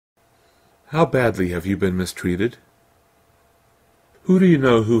How badly have you been mistreated? Who do you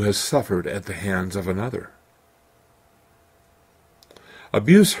know who has suffered at the hands of another?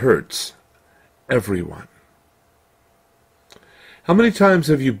 Abuse hurts everyone. How many times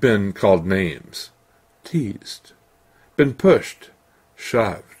have you been called names, teased, been pushed,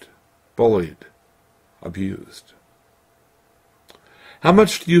 shoved, bullied, abused? How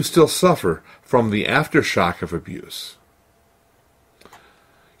much do you still suffer from the aftershock of abuse?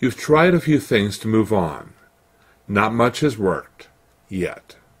 You've tried a few things to move on. Not much has worked,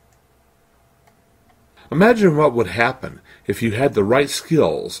 yet. Imagine what would happen if you had the right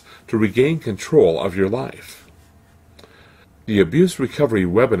skills to regain control of your life. The Abuse Recovery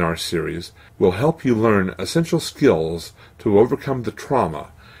webinar series will help you learn essential skills to overcome the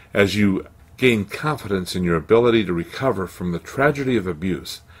trauma as you gain confidence in your ability to recover from the tragedy of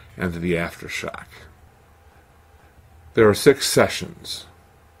abuse and the aftershock. There are 6 sessions.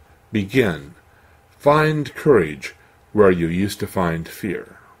 Begin. Find courage where you used to find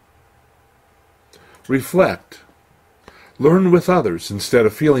fear. Reflect. Learn with others instead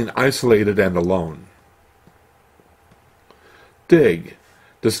of feeling isolated and alone. Dig.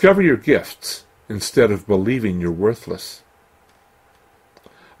 Discover your gifts instead of believing you're worthless.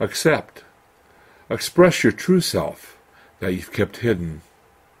 Accept. Express your true self that you've kept hidden.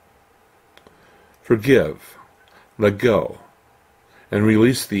 Forgive. Let go. And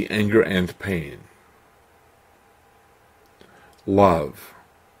release the anger and pain. Love.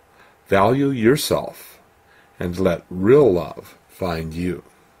 Value yourself and let real love find you.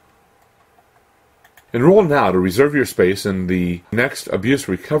 Enroll now to reserve your space in the next Abuse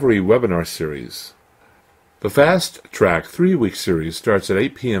Recovery webinar series. The Fast Track 3-week series starts at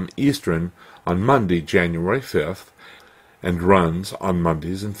 8 p.m. Eastern on Monday, January 5th, and runs on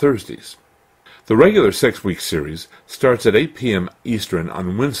Mondays and Thursdays. The regular 6-week series starts at 8 p.m. Eastern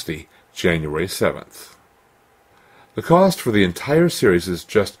on Wednesday, January 7th. The cost for the entire series is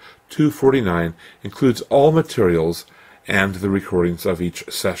just $249, includes all materials and the recordings of each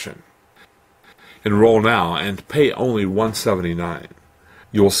session. Enroll now and pay only $179.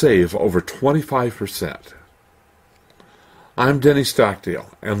 You'll save over 25%. I'm Denny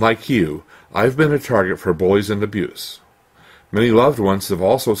Stockdale, and like you, I've been a target for bullies and abuse. Many loved ones have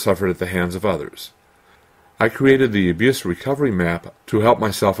also suffered at the hands of others. I created the Abuse Recovery Map to help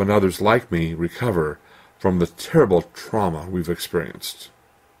myself and others like me recover from the terrible trauma we've experienced.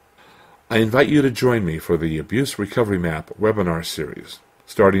 I invite you to join me for the Abuse Recovery Map webinar series,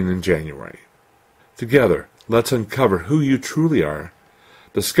 starting in January. Together, let's uncover who you truly are,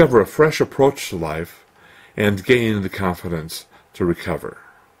 discover a fresh approach to life, and gain the confidence to recover.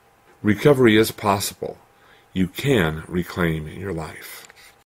 Recovery is possible. You can reclaim your life.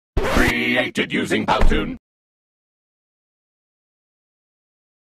 Created using Powtoon.